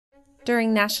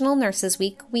During National Nurses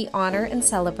Week, we honor and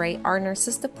celebrate our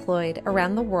nurses deployed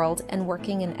around the world and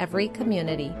working in every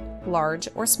community, large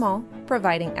or small,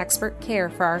 providing expert care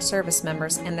for our service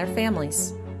members and their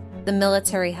families. The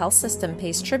military health system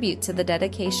pays tribute to the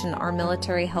dedication our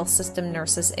military health system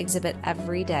nurses exhibit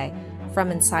every day,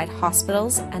 from inside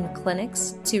hospitals and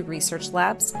clinics to research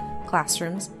labs,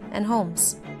 classrooms, and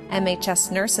homes.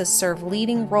 MHS nurses serve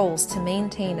leading roles to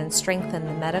maintain and strengthen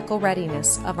the medical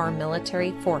readiness of our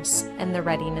military force and the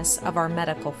readiness of our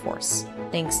medical force.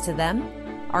 Thanks to them,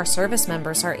 our service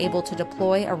members are able to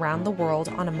deploy around the world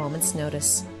on a moment's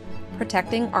notice.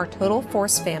 Protecting our total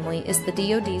force family is the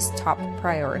DoD's top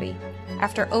priority.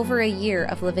 After over a year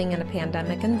of living in a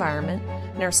pandemic environment,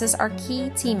 nurses are key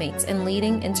teammates in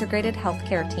leading integrated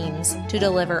healthcare teams to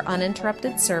deliver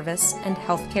uninterrupted service and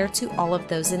healthcare to all of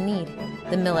those in need.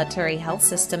 The military health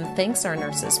system thanks our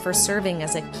nurses for serving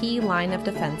as a key line of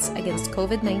defense against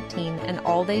COVID-19 and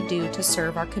all they do to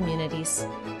serve our communities.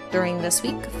 During this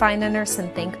week, find a nurse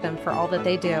and thank them for all that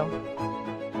they do.